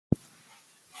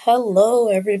Hello,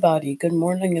 everybody. Good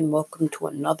morning, and welcome to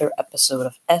another episode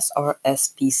of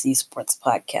SRSPC Sports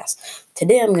Podcast.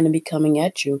 Today, I'm going to be coming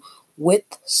at you with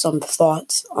some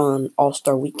thoughts on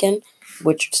All-Star Weekend,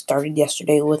 which started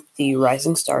yesterday with the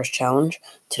Rising Stars Challenge.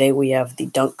 Today, we have the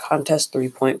dunk contest,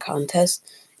 three-point contest,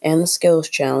 and the skills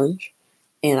challenge.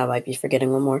 And I might be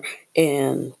forgetting one more.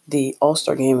 And the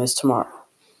All-Star game is tomorrow.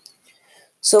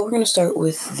 So we're going to start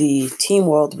with the Team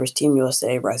World versus Team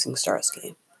USA Rising Stars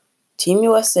game. Team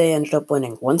USA ended up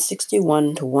winning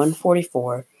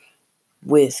 161-144,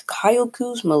 with Kyle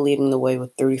Kuzma leading the way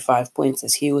with 35 points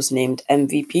as he was named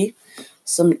MVP.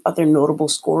 Some other notable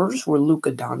scorers were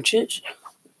Luka Doncic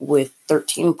with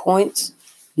 13 points,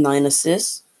 9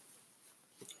 assists,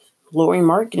 Lauri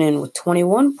Markkanen with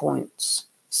 21 points,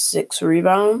 6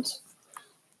 rebounds,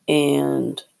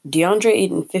 and DeAndre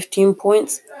Ayton 15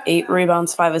 points, 8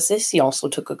 rebounds, 5 assists. He also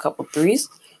took a couple threes,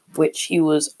 which he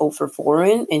was 0 for 4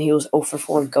 in, and he was 0 for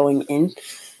 4 going in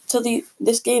to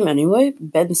this game anyway.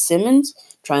 Ben Simmons,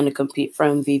 trying to compete for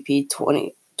MVP,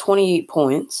 28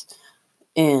 points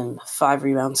and 5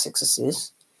 rebounds, 6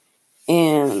 assists.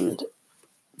 And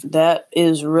that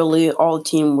is really all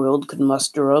Team World could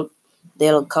muster up. They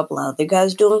had a couple other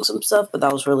guys doing some stuff, but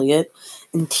that was really it.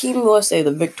 And Team USA,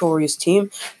 the victorious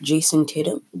team, Jason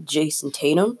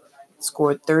Tatum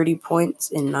scored 30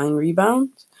 points and 9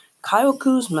 rebounds. Kyle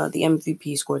Kuzma, the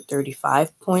MVP, scored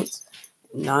 35 points,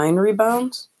 9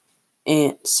 rebounds,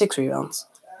 and 6 rebounds.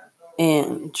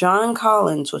 And John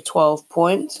Collins with 12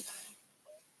 points.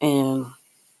 And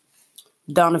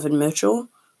Donovan Mitchell,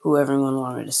 who everyone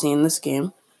wanted to see in this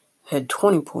game, had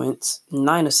 20 points,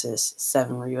 9 assists,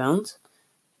 7 rebounds.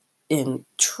 And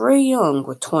Trae Young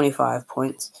with 25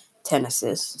 points, 10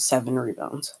 assists, 7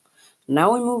 rebounds.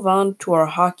 Now we move on to our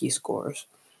hockey scores.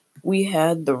 We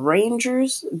had the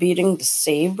Rangers beating the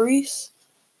Sabres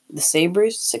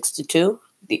 6-2.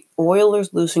 The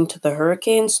Oilers losing to the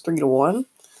Hurricanes 3-1.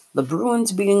 The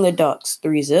Bruins beating the Ducks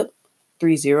 3-0.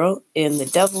 And the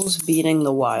Devils beating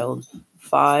the Wild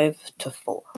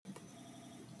 5-4.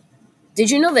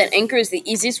 Did you know that Anchor is the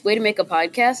easiest way to make a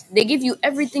podcast? They give you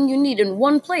everything you need in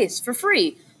one place for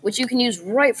free, which you can use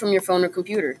right from your phone or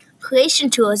computer. Creation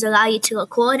tools allow you to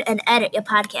record and edit your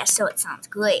podcast so it sounds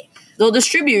great. They'll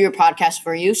distribute your podcast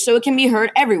for you so it can be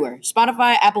heard everywhere.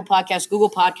 Spotify, Apple Podcasts, Google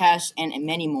Podcasts, and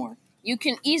many more. You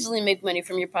can easily make money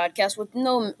from your podcast with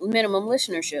no minimum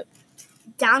listenership.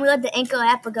 Download the Anchor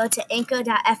app or go to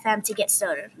anchor.fm to get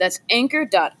started. That's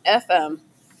anchor.fm.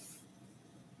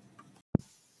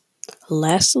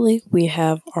 Lastly, we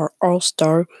have our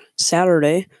All-Star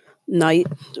Saturday night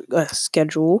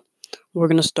schedule. We're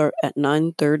going to start at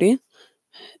 9:30,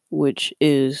 which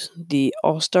is the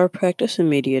All-Star Practice and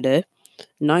Media Day.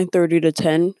 9:30 to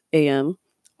 10 a.m.,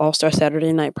 All-Star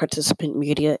Saturday Night Participant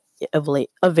Media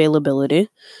Availability.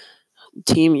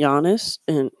 Team Giannis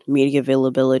and media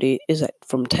availability is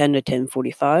from 10 to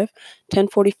 10:45.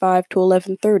 10:45 to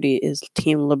 11:30 is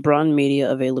Team LeBron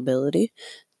media availability.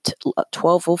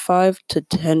 12:05 to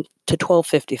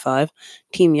 12:55,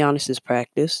 Team Giannis's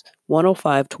practice.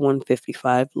 1:05 to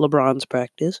 1:55, LeBron's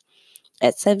practice.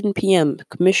 At 7 p.m.,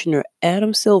 Commissioner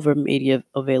Adam Silver media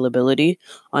availability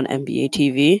on NBA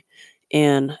TV.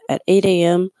 And at 8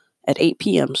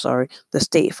 p.m., the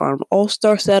State Farm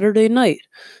All-Star Saturday Night,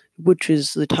 which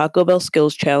is the Taco Bell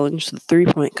Skills Challenge, the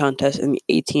three-point contest, and the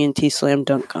AT&T Slam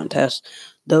Dunk Contest.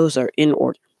 Those are in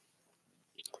order.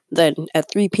 Then at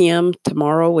 3 p.m.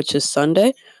 tomorrow, which is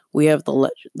Sunday, we have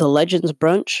the Legends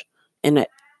Brunch, and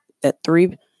at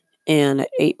 3 and at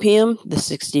 8 p.m., the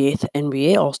 68th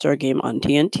NBA All-Star Game on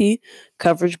TNT.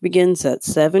 Coverage begins at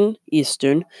 7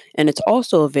 Eastern, and it's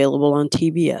also available on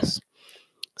TBS.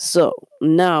 So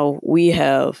now we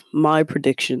have my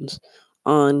predictions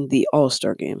on the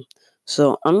All-Star Game.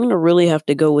 So I'm going to really have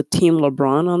to go with Team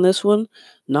LeBron on this one,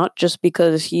 not just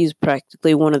because he's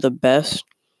practically one of the best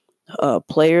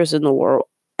players in the world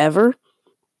ever,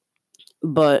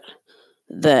 but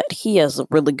that he has a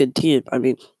really good team. I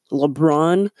mean,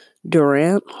 LeBron,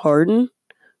 Durant, Harden,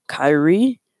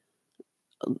 Kyrie,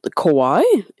 Kawhi,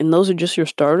 and those are just your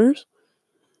starters.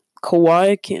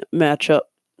 Kawhi can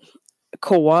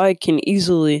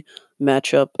easily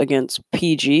match up against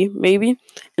PG, maybe,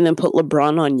 and then put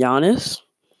LeBron on Giannis,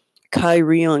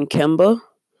 Kyrie on Kemba,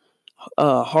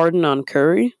 Harden on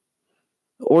Curry.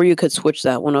 Or you could switch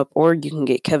that one up, or you can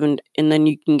get Kevin, and then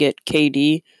you can get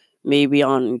KD maybe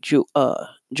on Joel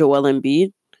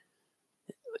Embiid.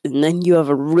 And then you have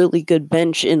a really good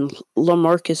bench in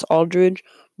LaMarcus Aldridge,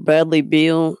 Bradley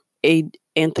Beal,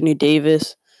 Anthony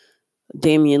Davis,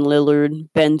 Damian Lillard,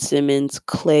 Ben Simmons,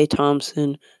 Klay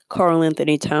Thompson, Karl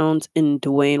Anthony Towns, and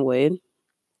Dwayne Wade.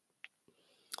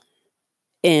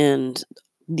 And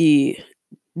the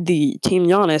team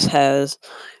Giannis has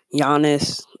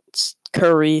Giannis,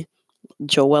 Curry,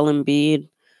 Joel Embiid,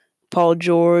 Paul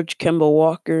George, Kemba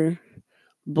Walker,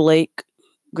 Blake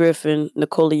Griffin,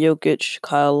 Nikola Jokic,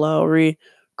 Kyle Lowry,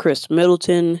 Chris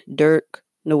Middleton, Dirk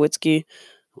Nowitzki,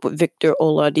 Victor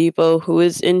Oladipo, who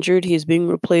is injured. He's being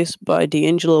replaced by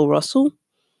D'Angelo Russell,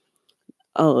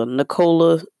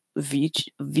 Nikola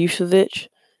Vucevic,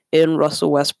 and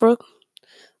Russell Westbrook.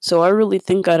 So I really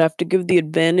think I'd have to give the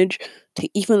advantage to,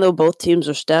 even though both teams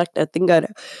are stacked, I think I'd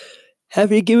have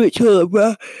to give it to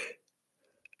LeBron.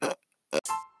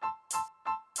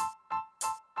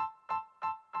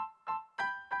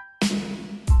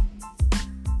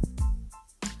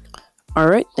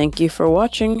 Alright, thank you for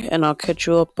watching, and I'll catch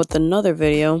you up with another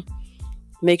video.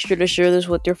 Make sure to share this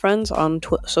with your friends on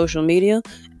social media.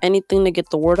 Anything to get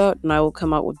the word out, and I will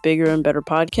come out with bigger and better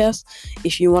podcasts.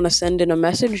 If you want to send in a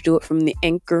message, do it from the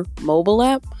Anchor mobile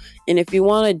app. And if you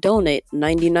want to donate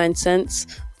 99 cents,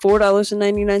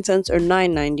 $4.99, or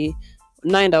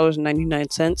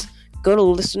 $9.99, go to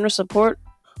listener support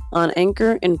on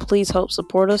Anchor, and please help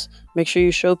support us. Make sure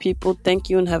you show people thank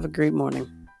you, and have a great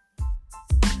morning.